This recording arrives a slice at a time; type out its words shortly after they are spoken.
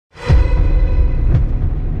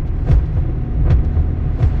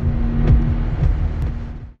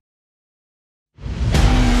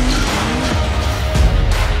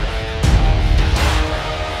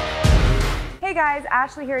guys,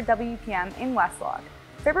 Ashley here at WPM in Westlog.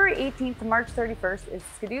 February 18th to March 31st is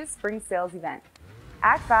Ski-Doo Spring Sales Event.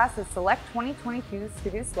 Act fast as select 2022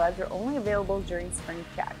 Ski-Doo sleds are only available during spring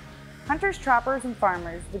check. Hunters, trappers, and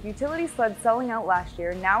farmers, with utility sleds selling out last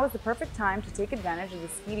year, now is the perfect time to take advantage of the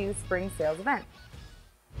Ski-Doo Spring Sales Event.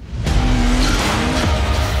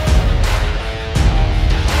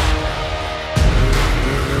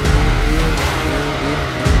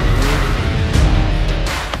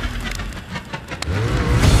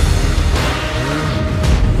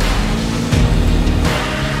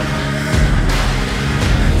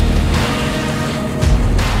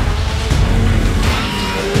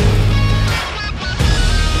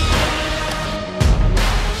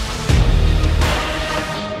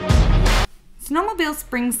 Snowmobile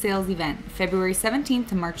Spring Sales Event, February 17th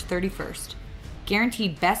to March 31st.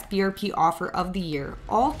 Guaranteed best BRP offer of the year,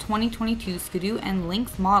 all 2022 Ski-Doo and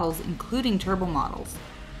Lynx models including turbo models.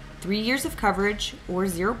 3 years of coverage, or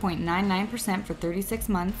 0.99% for 36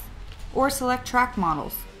 months, or select track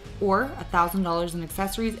models, or $1,000 in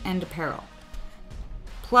accessories and apparel.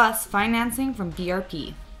 Plus financing from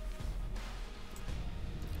BRP.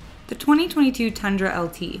 The 2022 Tundra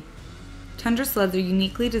LT. Tundra sleds are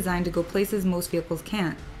uniquely designed to go places most vehicles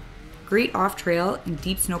can't. Great off-trail and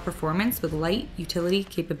deep snow performance with light utility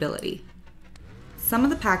capability. Some of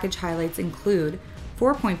the package highlights include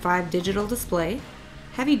 4.5 digital display,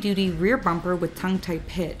 heavy-duty rear bumper with tongue-type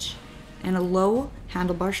hitch, and a low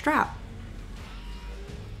handlebar strap.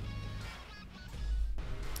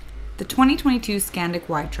 The 2022 Skandic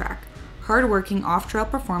Wide Track, hard-working off-trail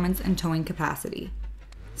performance and towing capacity.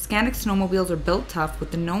 Skandic snowmobiles are built tough with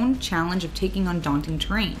the known challenge of taking on daunting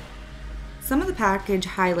terrain. Some of the package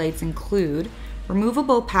highlights include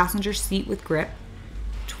removable passenger seat with grip,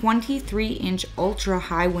 23-inch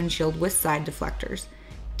ultra-high windshield with side deflectors,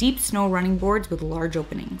 deep snow running boards with large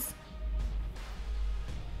openings.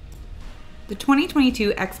 The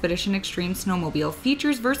 2022 Expedition Extreme Snowmobile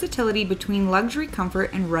features versatility between luxury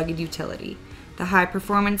comfort and rugged utility. The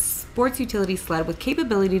high-performance sports utility sled with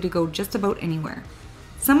capability to go just about anywhere.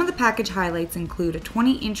 Some of the package highlights include a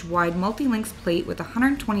 20-inch wide multi-links plate with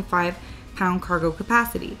 125-pound cargo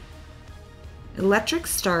capacity, electric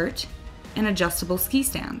start, and adjustable ski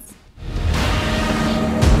stands.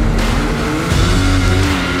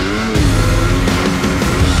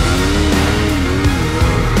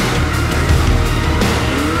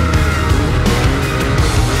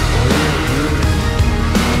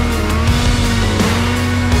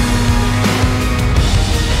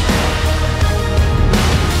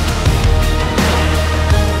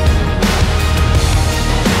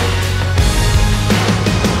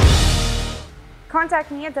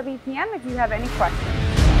 Contact me at WPM if you have any questions.